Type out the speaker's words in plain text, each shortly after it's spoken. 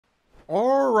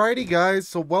Alrighty guys,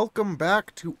 so welcome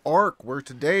back to ARK, where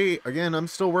today, again, I'm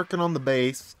still working on the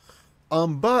base.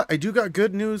 But I do got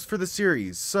good news for the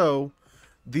series. So,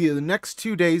 the next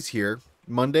 2 days here,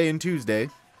 Monday and Tuesday,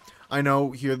 I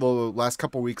know here the last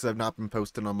couple weeks I've not been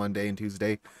posting on Monday and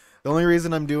Tuesday. The only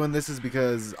reason I'm doing this is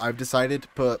because I've decided to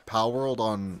put Power World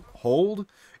on hold.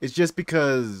 It's just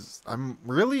because I'm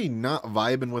really not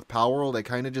vibing with Power World. I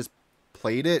kind of just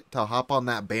played it to hop on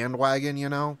that bandwagon, you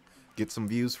know? Get some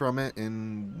views from it,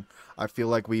 and I feel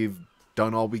like we've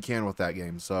done all we can with that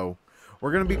game. So,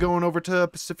 we're going to be going over to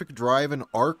Pacific Drive and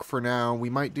ARK for now. We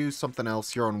might do something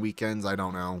else here on weekends, I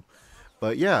don't know.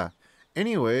 But yeah,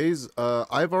 anyways,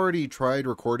 I've already tried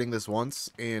recording this once,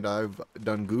 and I've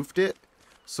done goofed it.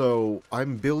 So,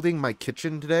 I'm building my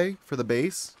kitchen today for the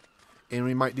base, and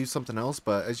we might do something else.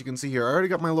 But as you can see here, I already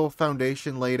got my little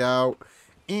foundation laid out,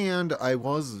 and I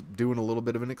was doing a little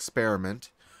bit of an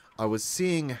experiment. I was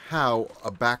seeing how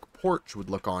a back porch would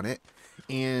look on it,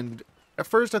 and at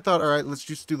first I thought, alright, let's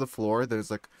just do the floor. There's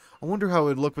like, I wonder how it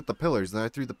would look with the pillars. Then I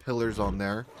threw the pillars on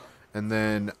there, and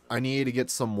then I needed to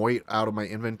get some weight out of my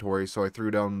inventory, so I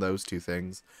threw down those two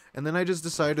things. And then I just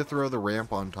decided to throw the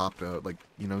ramp on top to, like,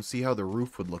 you know, see how the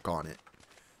roof would look on it.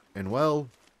 And well,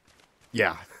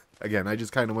 yeah, again, I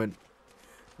just kind of went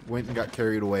and got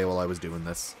carried away while I was doing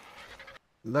this.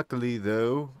 Luckily,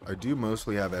 though, I do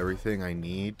mostly have everything I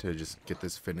need to just get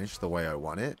this finished the way I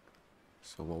want it.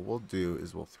 So what we'll do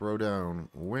is we'll throw down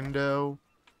window,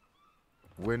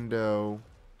 window.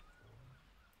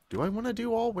 Do I want to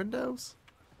do all windows?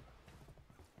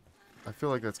 I feel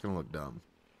like that's going to look dumb.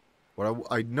 What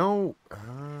I know...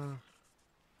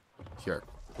 here,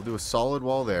 we'll do a solid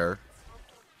wall there.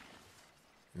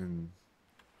 And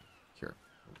here,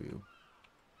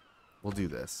 we'll do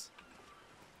this.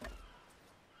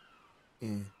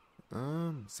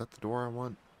 Is that the door I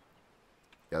want?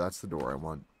 Yeah, that's the door I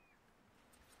want.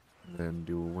 And then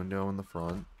do a window in the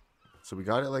front. So we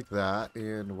got it like that,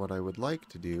 and what I would like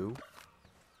to do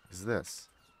is this.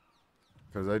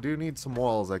 Because I do need some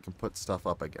walls I can put stuff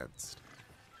up against.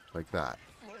 Like that.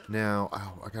 Now,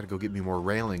 oh, I gotta go get me more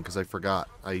railing, because I forgot.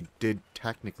 I did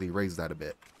technically raise that a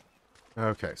bit.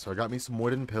 Okay, so I got me some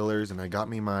wooden pillars, and I got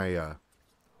me my, you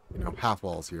know, half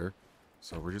walls here.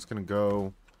 So we're just gonna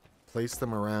go... place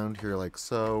them around here like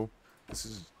so. This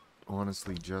is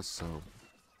honestly just so.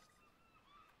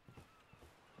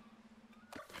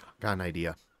 Got an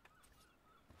idea.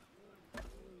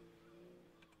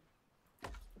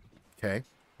 Okay,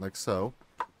 like so.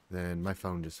 Then my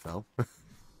phone just fell. I'm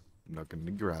not going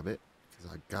to grab it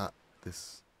because I got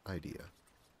this idea.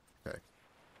 Okay.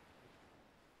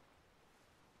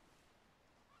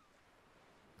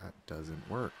 That doesn't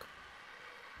work.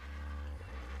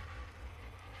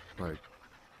 Like,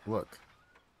 look.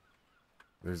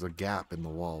 There's a gap in the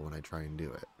wall when I try and do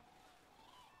it.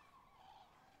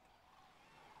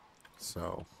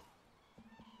 So,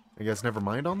 I guess never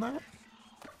mind on that?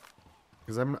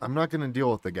 Because I'm not going to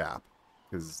deal with the gap.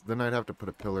 Because then I'd have to put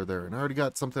a pillar there. And I already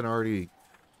got something already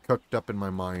cooked up in my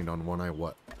mind on what I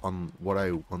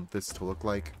want this to look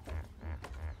like.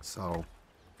 So,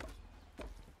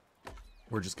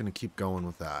 we're just going to keep going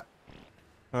with that.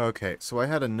 Okay, so I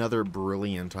had another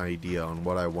brilliant idea on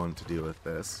what I want to do with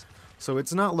this. So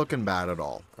it's not looking bad at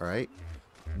all, alright?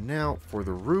 Now, for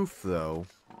the roof, though,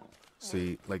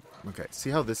 see, like, okay, see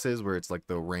how this is where it's like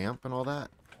the ramp and all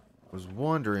that? I was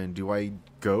wondering, do I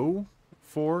go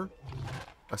for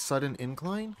a sudden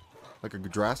incline? Like a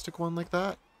drastic one like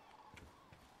that?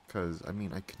 Because, I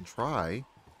mean, I can try,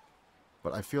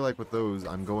 but I feel like with those,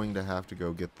 I'm going to have to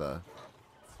go get the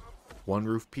one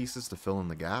roof pieces to fill in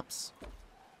the gaps.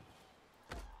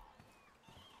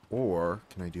 Or,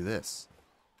 can I do this?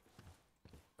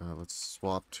 Let's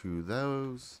swap to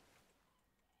those.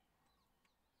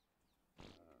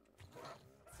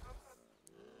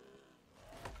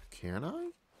 Can I?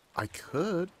 I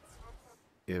could.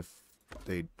 If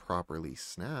they'd properly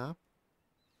snap.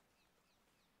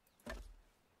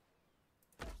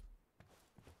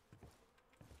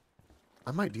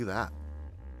 I might do that.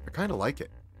 I kind of like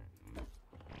it.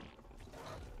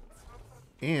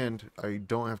 And I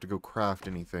don't have to go craft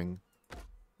anything.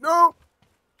 No!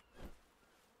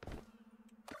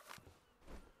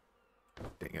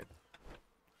 Dang it.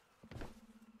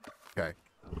 Okay.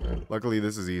 Luckily,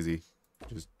 this is easy.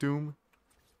 Just doom.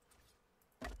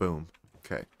 Boom.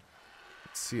 Okay.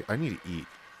 Let's see. I need to eat.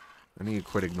 I need to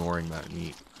quit ignoring that and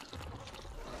eat.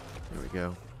 There we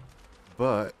go.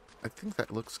 But I think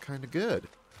that looks kind of good.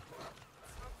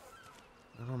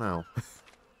 I don't know.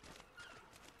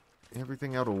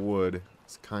 Everything out of wood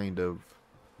is kind of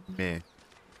meh.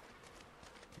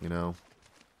 You know?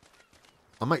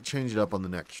 I might change it up on the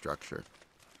next structure.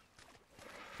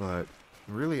 But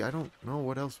really, I don't know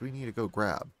what else we need to go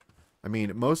grab. I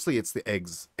mean, mostly it's the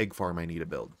egg farm I need to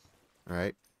build.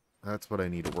 Alright? That's what I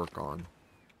need to work on.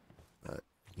 But,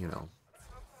 you know,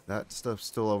 that stuff's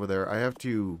still over there. I have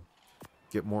to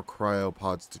get more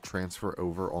cryopods to transfer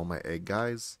over all my egg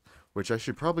guys, which I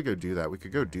should probably go do that. We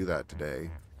could go do that today.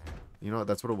 You know what?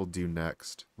 That's what we'll do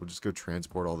next. We'll just go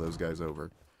transport all those guys over.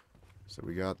 So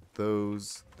we got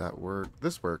those. That work.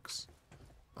 This works.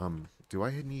 Do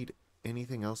I need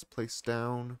anything else placed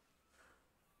down?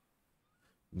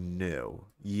 No.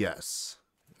 Yes.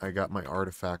 I got my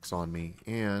artifacts on me,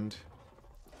 and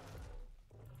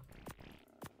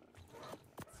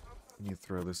you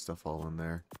throw this stuff all in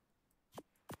there.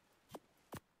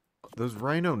 Those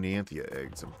Rhinonanthia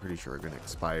eggs, I'm pretty sure are going to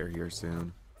expire here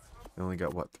soon. They only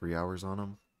got, what, 3 hours on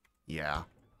them? Yeah.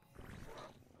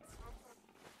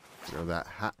 Throw that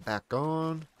hat back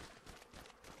on.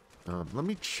 Let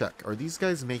me check. Are these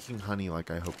guys making honey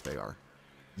like I hope they are?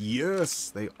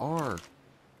 Yes, they are.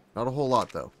 Not a whole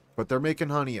lot, though. But they're making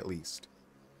honey, at least.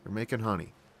 They're making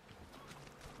honey.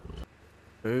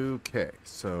 Okay,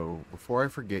 so before I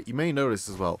forget, you may notice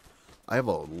as well, I have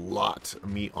a lot of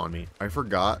meat on me. I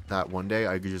forgot that one day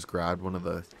I just grabbed one of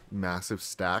the massive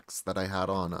stacks that I had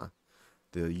on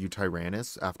the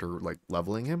Utyrannus after, like,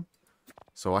 leveling him.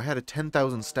 So I had a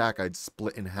 10,000 stack I'd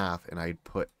split in half and I'd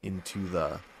put into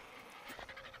the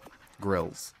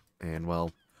grills. And,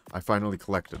 well, I finally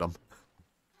collected them.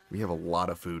 We have a lot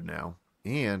of food now.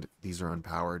 And these are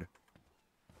unpowered.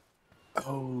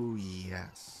 Oh,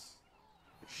 yes.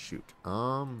 Shoot.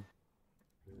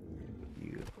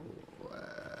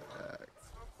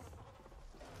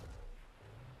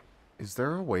 Is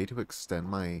there a way to extend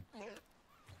my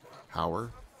power?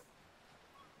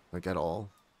 Like, at all?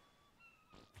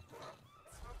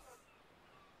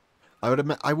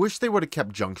 I wish they would have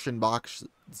kept junction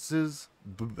boxes,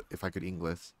 if I could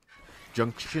English.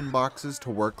 Junction boxes to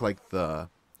work like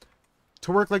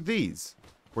these,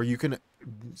 where you can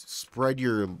spread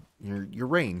your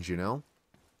range, you know?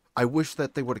 I wish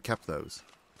that they would have kept those.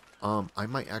 I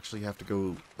might actually have to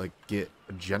go, like, get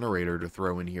a generator to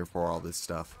throw in here for all this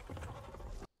stuff.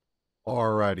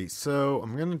 Alrighty, so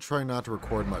I'm gonna try not to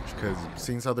record much, because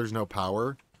seeing how there's no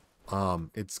power,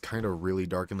 it's kind of really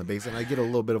dark in the base, and I get a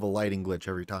little bit of a lighting glitch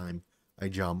every time I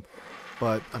jump.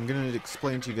 But I'm gonna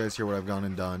explain to you guys here what I've gone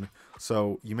and done.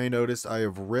 So, you may notice I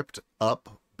have ripped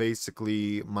up,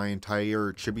 basically, my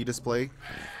entire chibi display,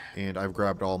 and I've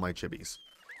grabbed all my chibis.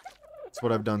 That's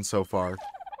what I've done so far.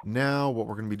 Now, what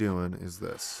we're going to be doing is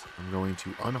this. I'm going to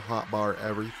unhotbar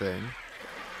everything,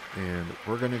 and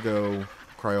we're going to go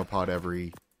cryopod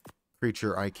every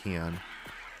creature I can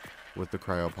with the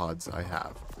cryopods I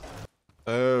have.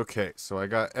 Okay, so I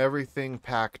got everything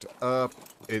packed up.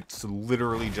 It's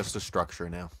literally just a structure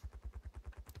now.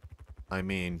 I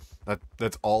mean,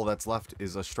 that's all that's left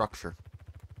is a structure.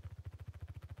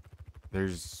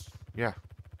 Yeah,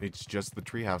 it's just the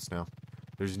treehouse now.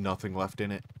 There's nothing left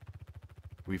in it.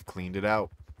 We've cleaned it out.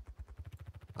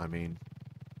 I mean,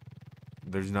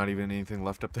 there's not even anything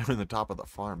left up there in the top of the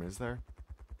farm, is there?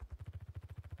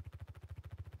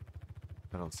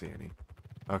 I don't see any.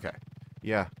 Okay.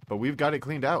 Yeah, but we've got it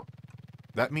cleaned out.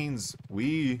 That means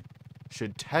we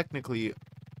should technically,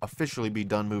 officially be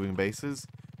done moving bases.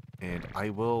 And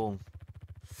we'll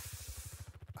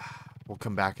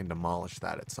come back and demolish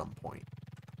that at some point.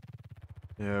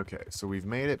 Okay, so we've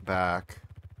made it back.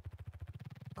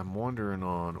 I'm wondering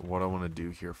on what I want to do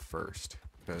here first,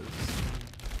 because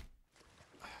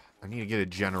I need to get a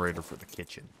generator for the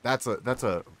kitchen. That's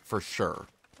a for sure.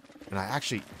 And I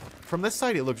actually, from this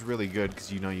side, it looks really good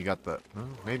because, you know, you got the, oh,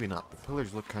 maybe not. The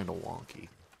pillars look kind of wonky.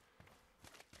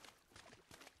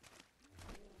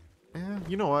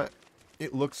 You know what?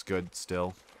 It looks good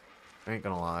still. I ain't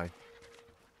gonna lie.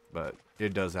 But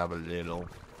it does have a little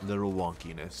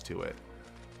wonkiness to it.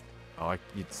 Oh,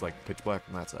 it's like pitch black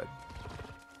on that side.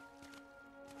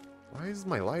 Why is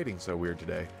my lighting so weird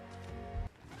today?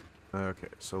 Okay,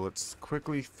 so let's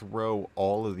quickly throw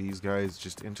all of these guys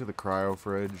just into the cryo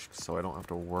fridge so I don't have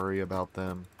to worry about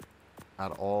them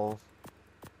at all.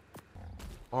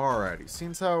 Alrighty,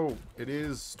 since how it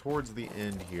is towards the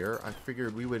end here, I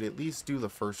figured we would at least do the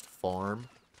first farm.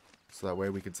 So that way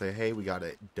we could say, hey, we got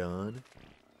it done.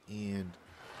 And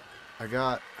I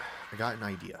got an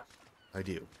idea. I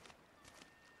do.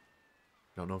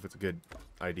 Don't know if it's a good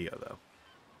idea, though.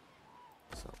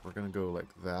 So we're going to go like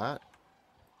that.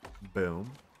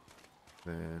 Boom.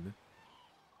 Then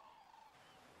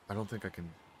I don't think I can.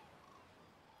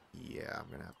 Yeah, I'm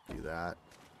going to have to do that.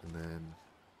 And then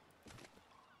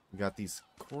we got these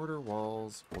quarter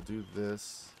walls. We'll do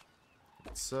this.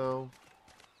 So.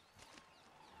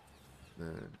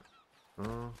 Then.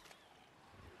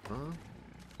 Then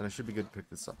I should be good to pick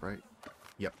this up, right?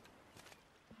 Yep.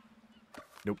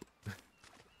 Nope.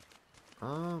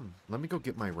 Let me go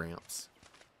get my ramps.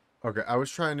 Okay, I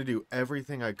was trying to do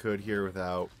everything I could here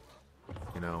without,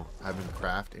 you know, having to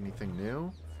craft anything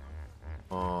new.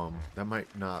 That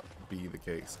might not be the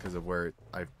case because of where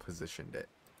I've positioned it.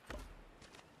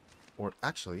 Or,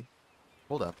 actually,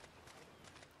 hold up.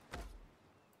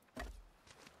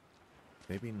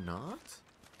 Maybe not?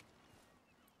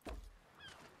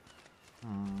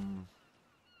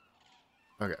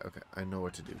 Okay, I know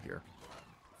what to do here.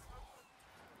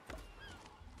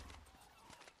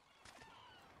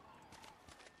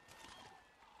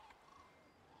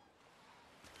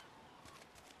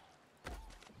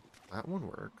 That one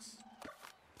works.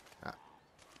 That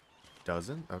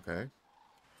doesn't? Okay.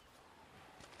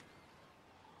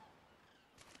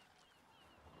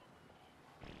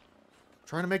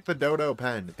 Trying to make the dodo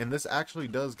pen. And this actually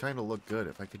does kind of look good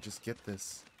if I could just get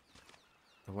this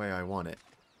the way I want it.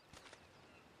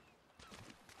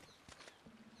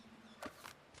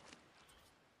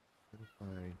 What if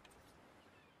I...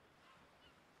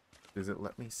 Does it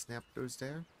let me snap those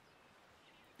there?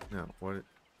 No, what...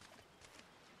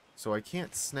 So I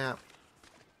can't snap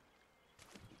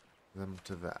them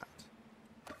to that.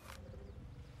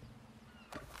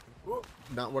 Whoa,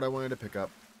 not what I wanted to pick up.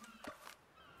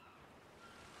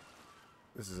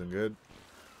 This isn't good.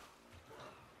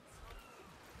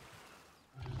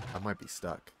 I might be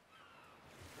stuck.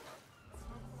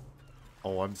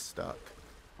 Oh, I'm stuck.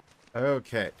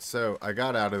 Okay, so I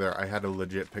got out of there. I had to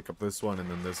legit pick up this one and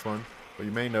then this one. But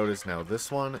you may notice now this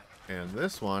one and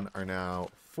this one are now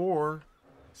 4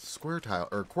 square tile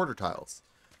or quarter tiles.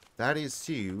 That is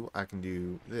 2. I can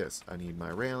do this. I need my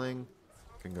railing.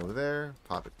 Can go there,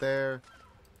 pop it there.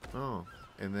 Oh,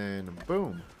 and then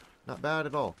boom. Not bad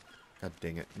at all. God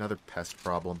dang it. Another pest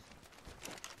problem.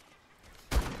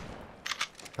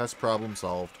 Pest problem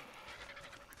solved.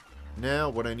 Now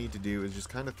what I need to do is just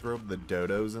kind of throw the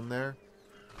dodos in there.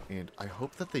 And I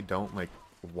hope that they don't, like,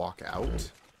 walk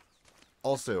out.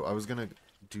 Also, I was going to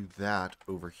do that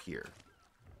over here.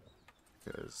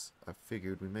 Because I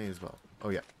figured we may as well. Oh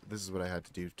yeah, this is what I had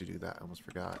to do that. I almost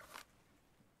forgot.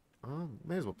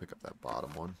 May as well pick up that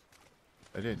bottom one.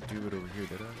 I didn't do it over here,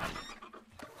 did I?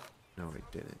 No, I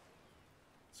didn't.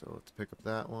 So let's pick up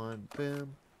that one.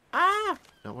 Boom. Ah!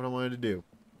 Not what I wanted to do.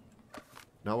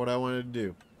 Not what I wanted to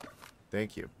do.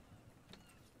 Thank you.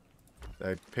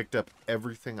 I picked up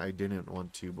everything I didn't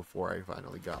want to before I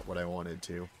finally got what I wanted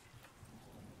to.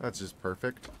 That's just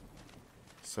perfect.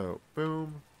 So,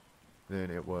 boom. Then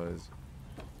it was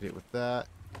hit with that.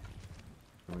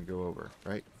 And we go over,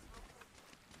 right?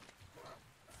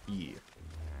 Yeah.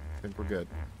 I think we're good.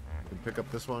 We can pick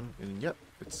up this one, and yep,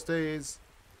 it stays.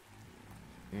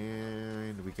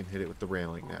 And we can hit it with the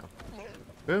railing now.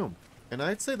 Boom. And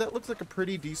I'd say that looks like a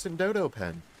pretty decent dodo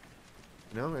pen.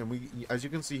 You know, and we, as you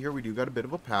can see here, we do got a bit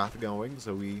of a path going,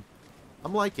 so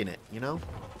I'm liking it, you know?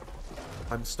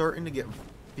 I'm starting to get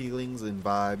feelings and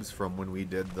vibes from when we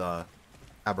did the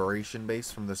aberration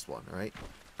base from this one, right?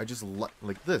 I just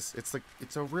like this.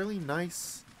 It's a really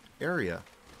nice area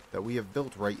that we have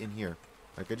built right in here.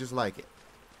 Like, I just like it.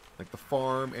 Like, the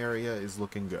farm area is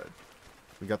looking good.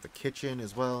 We got the kitchen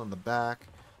as well in the back.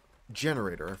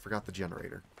 Generator. I forgot the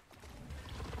generator.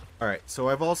 Alright, so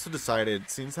I've also decided,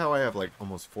 seeing how I have like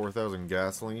almost 4,000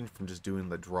 gasoline from just doing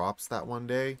the drops that one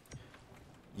day,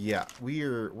 yeah,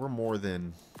 we're more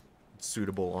than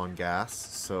suitable on gas,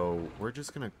 so we're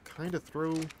just gonna kind of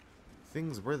throw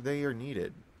things where they are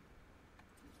needed.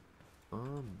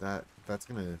 That's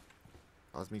gonna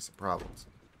cause me some problems.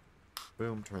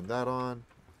 Boom, turn that on.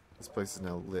 This place is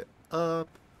now lit up.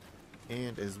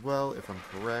 And as well, if I'm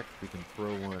correct, we can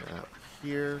throw one out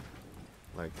here,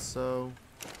 like so.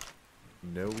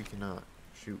 No, we cannot.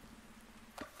 Shoot.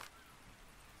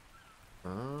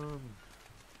 Can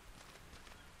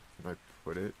I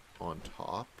put it on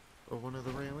top of one of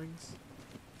the railings?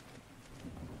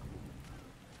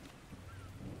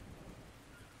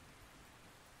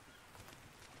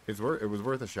 It was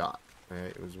worth a shot. Right?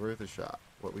 It was worth a shot.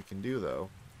 What we can do though.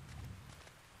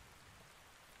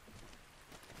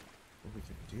 What we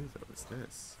can do though is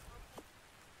this.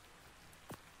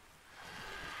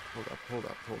 Hold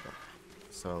up.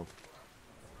 So,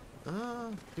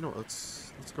 you know,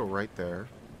 let's go right there.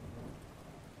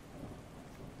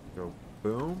 Go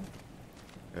boom.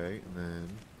 Okay, and then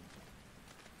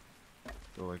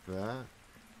go like that.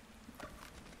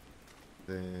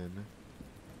 Then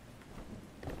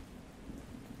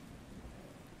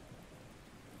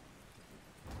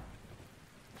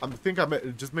I think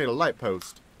just made a light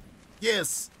post.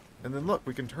 Yes! And then look,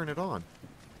 we can turn it on.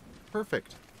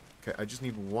 Perfect. Okay, I just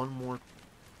need one more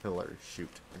pillar.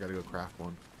 Shoot, I gotta go craft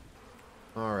one.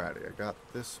 Alrighty, I got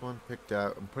this one picked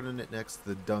out. I'm putting it next to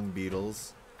the dung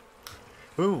beetles.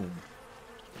 Boom!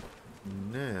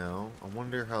 Now, I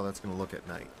wonder how that's gonna look at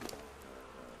night.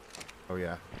 Oh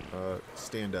yeah,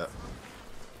 stand up.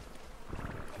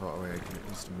 Oh wait, I can at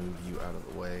least move you out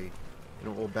of the way. You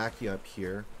know, we'll back you up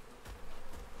here.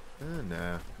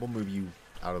 Nah, we'll move you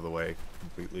out of the way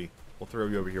completely. We'll throw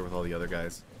you over here with all the other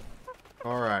guys.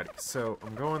 Alright, so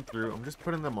I'm going through. I'm just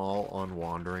putting them all on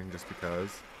wandering just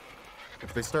because.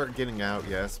 If they start getting out,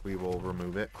 yes, we will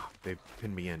remove it. Oh, they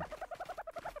pinned me in.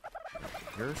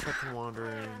 You're set to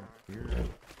wandering. Here.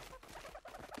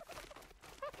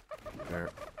 There.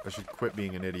 I should quit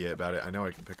being an idiot about it. I know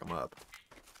I can pick them up.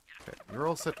 Okay, you're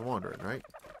all set to wandering, right?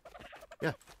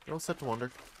 Yeah, you're all set to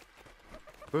wander.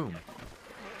 Boom.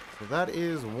 So that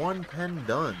is one pen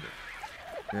done.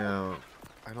 Now,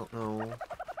 I don't know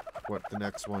what the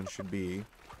next one should be,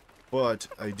 but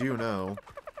I do know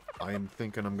I'm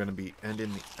thinking I'm going to be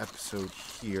ending the episode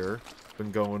here.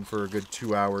 Been going for a good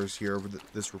 2 hours here over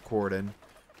this recording.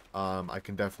 I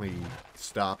can definitely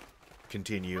stop,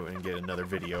 continue, and get another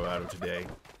video out of today.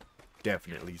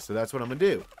 Definitely. So that's what I'm going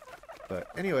to do. But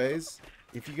anyways,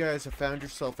 if you guys have found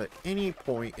yourself at any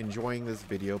point enjoying this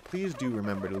video, please do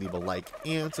remember to leave a like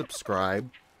and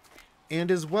subscribe. And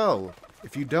as well,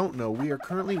 if you don't know, we are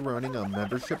currently running a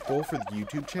membership goal for the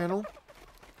YouTube channel.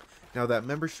 Now that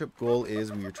membership goal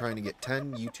is we are trying to get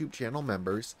 10 YouTube channel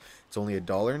members. It's only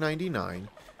 $1.99.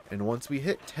 And once we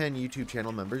hit 10 YouTube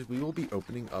channel members, we will be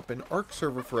opening up an ARK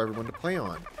server for everyone to play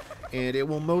on. And it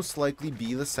will most likely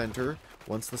be the center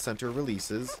once the center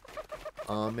releases.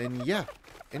 And yeah.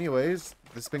 Anyways,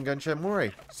 this has been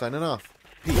GunShyMoray, signing off.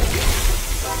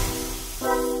 Peace.